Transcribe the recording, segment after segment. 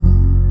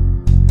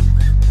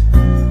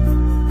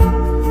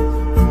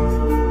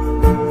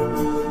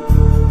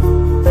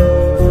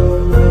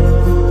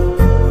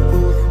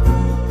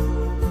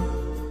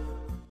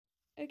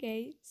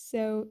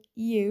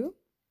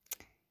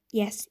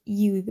yes,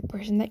 you, the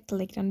person that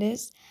clicked on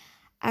this,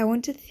 I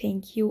want to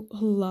thank you a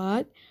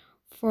lot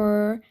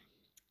for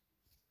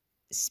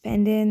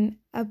spending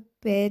a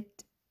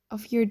bit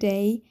of your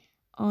day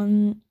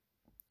on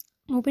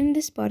opening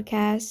this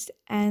podcast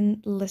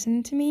and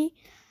listening to me.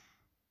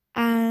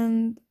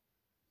 And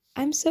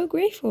I'm so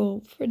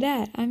grateful for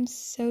that. I'm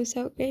so,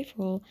 so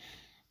grateful.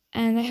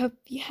 And I hope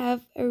you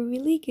have a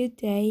really good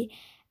day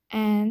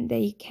and that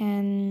you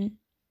can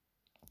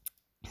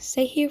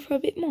stay here for a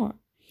bit more.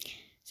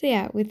 So,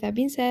 yeah, with that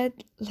being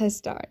said, let's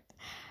start.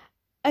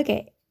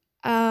 Okay,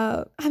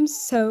 I'm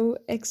so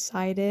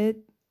excited.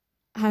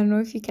 I don't know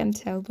if you can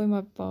tell by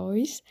my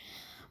voice,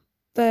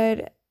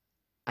 but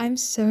I'm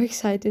so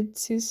excited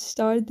to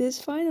start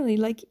this finally.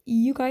 Like,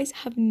 you guys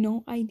have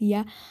no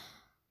idea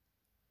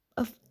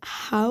of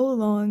how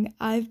long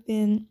I've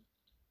been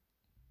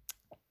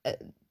uh,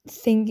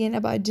 thinking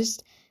about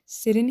just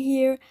sitting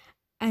here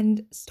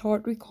and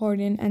start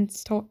recording and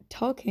start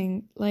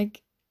talking.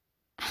 Like,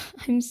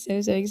 I'm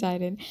so, so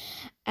excited.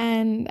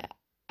 And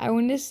I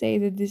want to say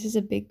that this is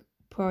a big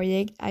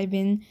project I've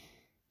been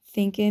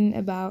thinking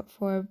about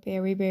for a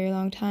very, very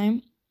long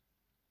time.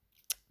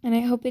 And I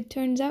hope it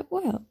turns out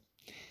well.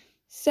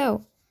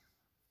 So,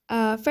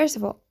 first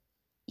of all,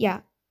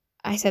 yeah,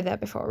 I said that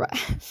before, right?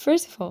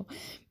 First of all,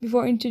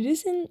 before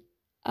introducing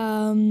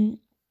um,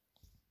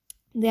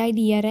 the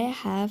idea that I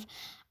have,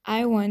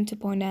 I want to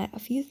point out a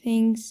few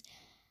things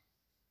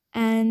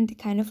and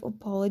kind of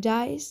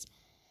apologize.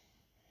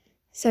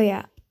 So,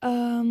 yeah,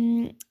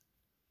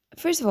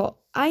 first of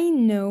all, I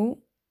know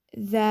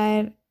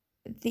that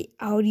the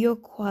audio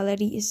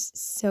quality is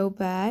so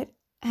bad,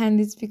 and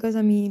it's because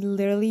I'm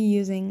literally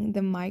using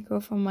the micro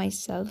from my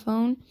cell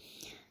phone,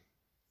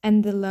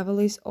 and the level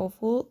is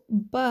awful.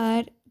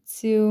 But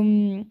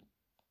to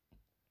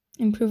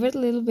improve it a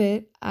little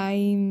bit,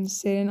 I'm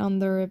sitting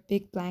under a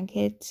big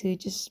blanket to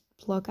just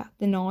block out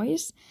the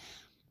noise.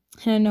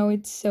 And I know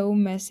it's so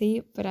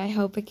messy, but I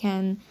hope I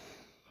can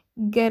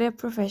get a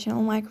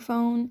professional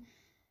microphone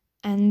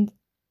and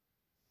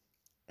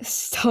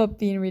stop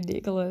being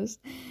ridiculous.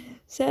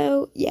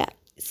 So, yeah,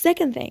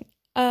 second thing.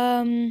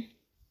 Um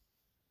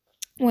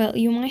well,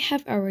 you might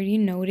have already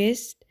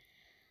noticed,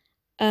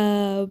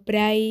 but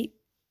I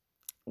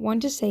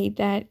want to say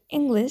that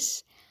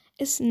English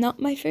is not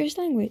my first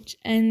language,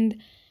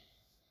 and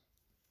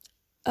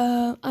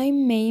I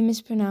may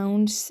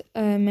mispronounce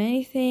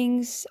many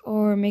things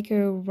or make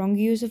a wrong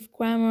use of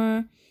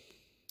grammar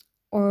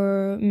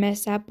or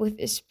mess up with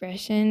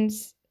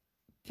expressions,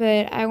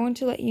 but I want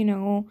to let you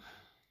know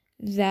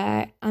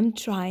that I'm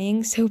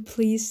trying, so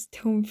please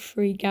don't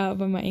freak out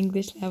by my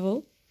English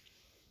level.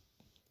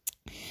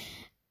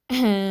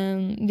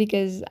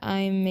 Because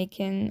I'm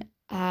making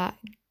a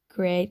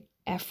great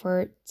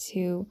effort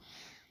to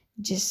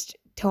just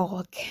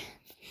talk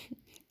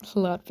a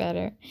lot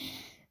better.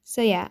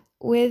 So yeah,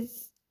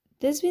 with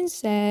this being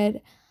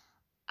said,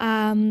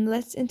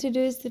 let's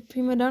introduce the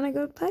Prima Donna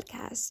Girl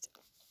podcast.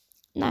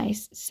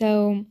 Nice.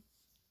 So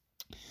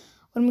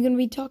what am I gonna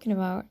be talking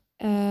about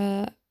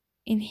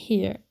in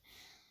here?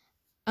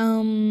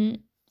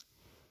 Um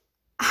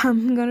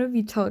I'm gonna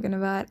be talking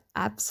about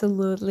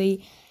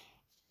absolutely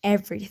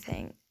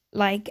everything.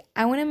 Like,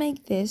 I wanna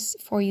make this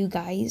for you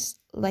guys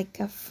like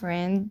a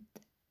friend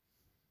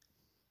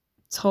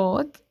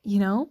talk, you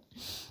know?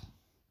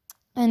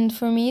 And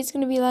for me it's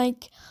gonna be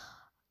like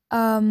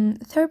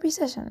therapy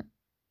session.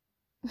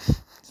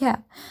 Yeah,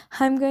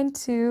 I'm going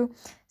to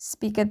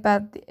speak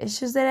about the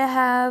issues that I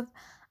have,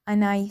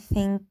 and I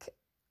think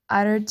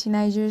other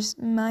teenagers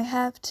might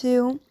have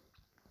too.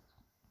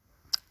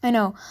 I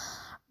know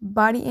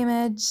body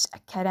image,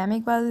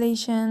 academic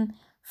validation,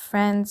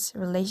 friends,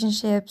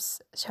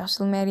 relationships,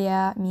 social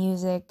media,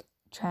 music,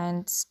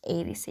 trends,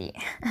 etc.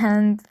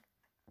 And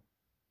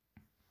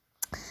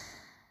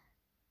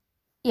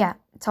yeah,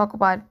 talk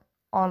about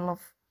all of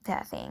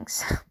that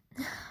things.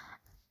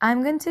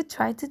 I'm going to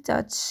try to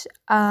touch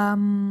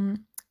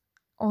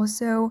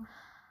also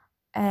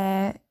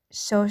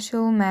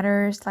social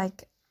matters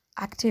like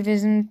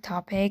activism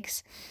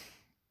topics,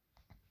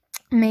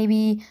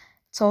 maybe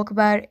talk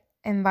about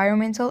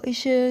environmental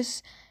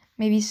issues,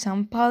 maybe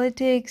some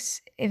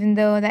politics, even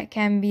though that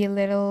can be a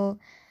little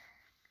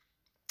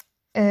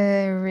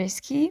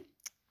risky.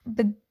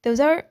 But those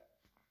are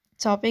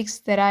topics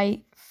that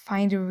I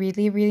find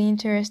really, really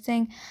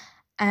interesting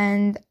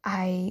and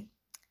I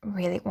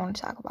really want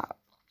to talk about.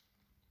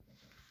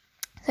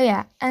 So,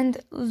 yeah, and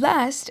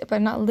last but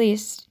not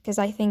least, because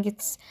I think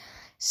it's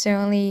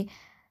certainly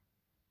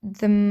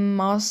the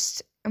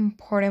most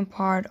important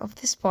part of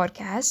this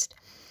podcast,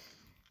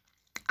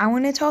 I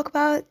want to talk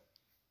about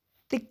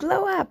the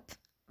glow up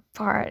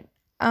part,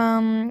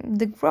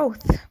 the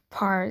growth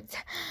part.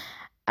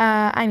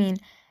 I mean,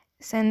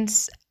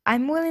 since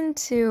I'm willing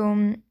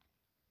to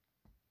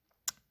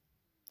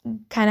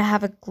kind of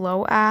have a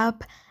glow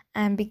up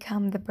and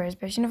become the best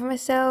version of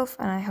myself,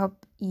 and I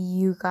hope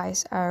you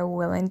guys are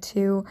willing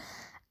to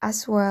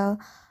as well.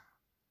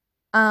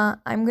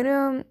 I'm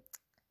gonna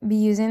be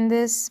using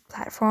this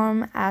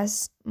platform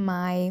as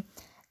my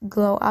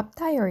Glow Up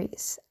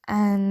Diaries,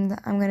 and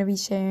I'm gonna be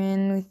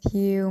sharing with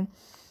you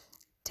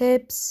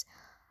tips,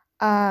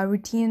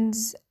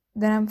 routines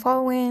that I'm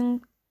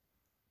following.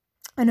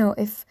 I know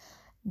if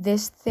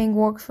this thing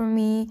worked for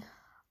me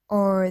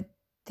or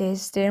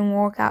this didn't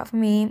work out for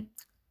me,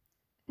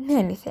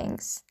 many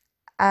things.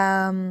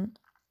 Um,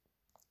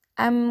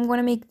 I'm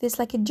gonna make this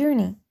like a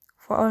journey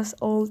for us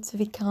all to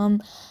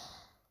become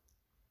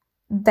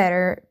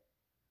better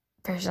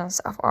versions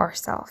of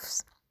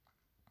ourselves.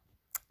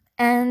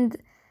 And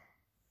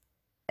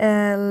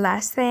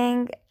last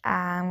thing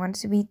I'm going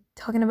to be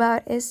talking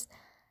about is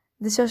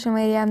the social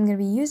media I'm going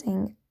to be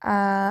using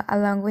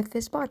along with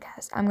this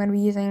podcast. I'm going to be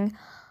using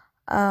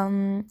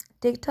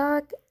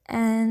TikTok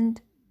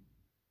and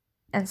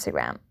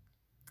Instagram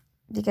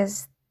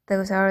because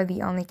those are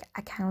the only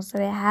accounts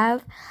that I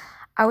have.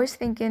 I was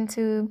thinking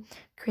to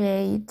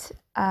create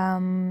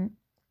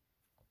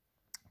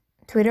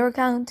Twitter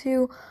account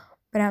too,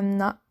 but I'm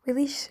not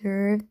really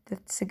sure if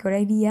that's a good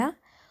idea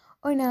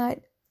or not.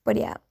 But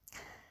yeah,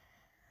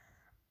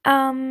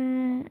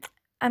 I'm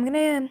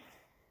gonna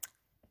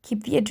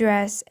keep the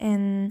address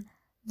in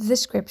the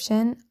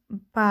description,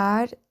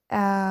 but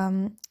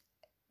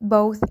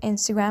both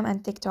Instagram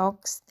and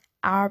TikToks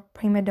are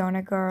Prima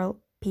Donna Girl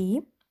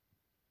P.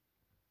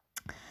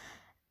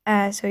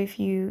 So if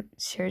you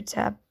search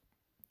up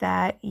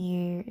that,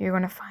 you're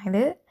gonna find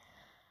it.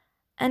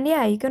 And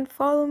yeah, you can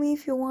follow me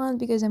if you want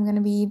because I'm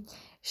gonna be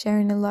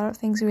sharing a lot of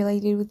things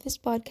related with this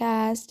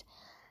podcast.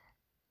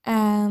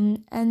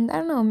 And I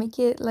don't know, make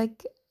it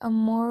like a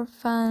more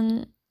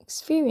fun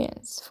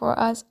experience for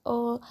us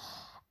all.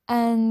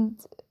 And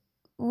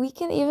we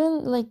can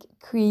even like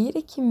create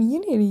a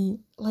community.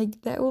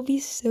 Like that will be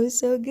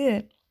so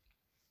good.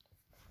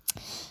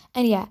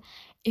 And yeah,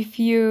 if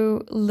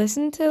you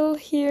listen till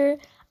here,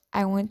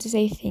 I want to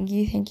say thank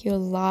you a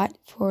lot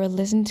for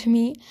listening to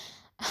me.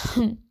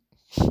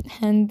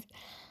 And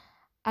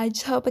I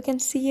just hope I can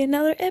see you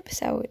another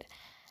episode.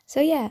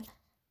 So yeah,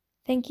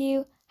 thank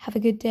you, have a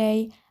good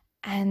day,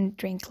 and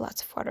drink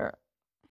lots of water.